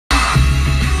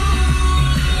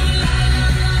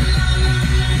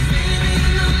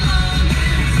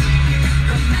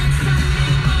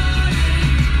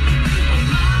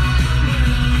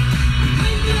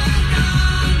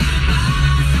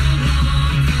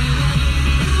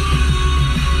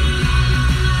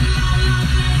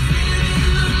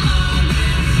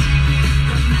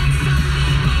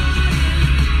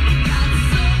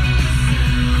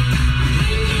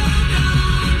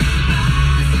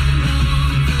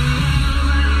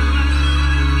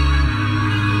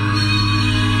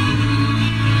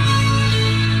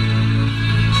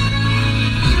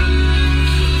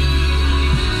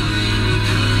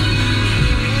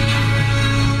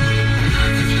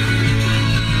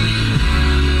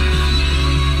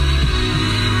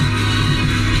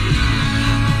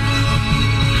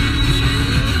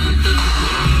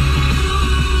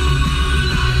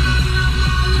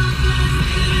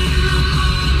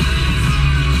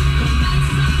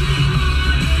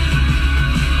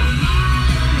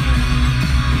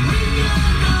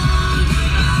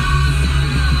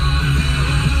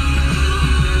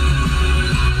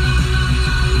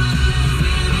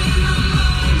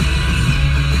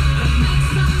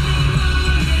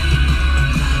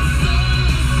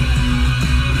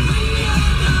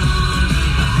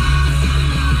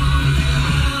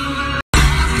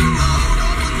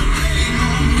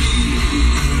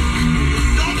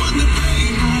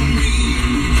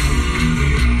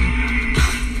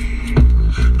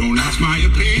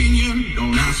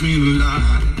makes me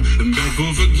lie and beg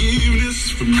for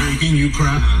forgiveness for making you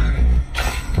cry,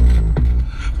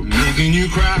 for making you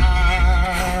cry.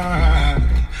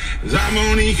 'Cause I'm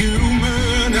only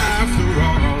human after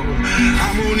all.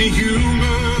 I'm only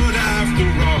human after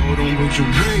all. Don't put your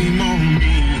blame on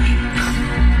me.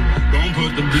 Don't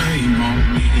put the blame on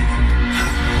me.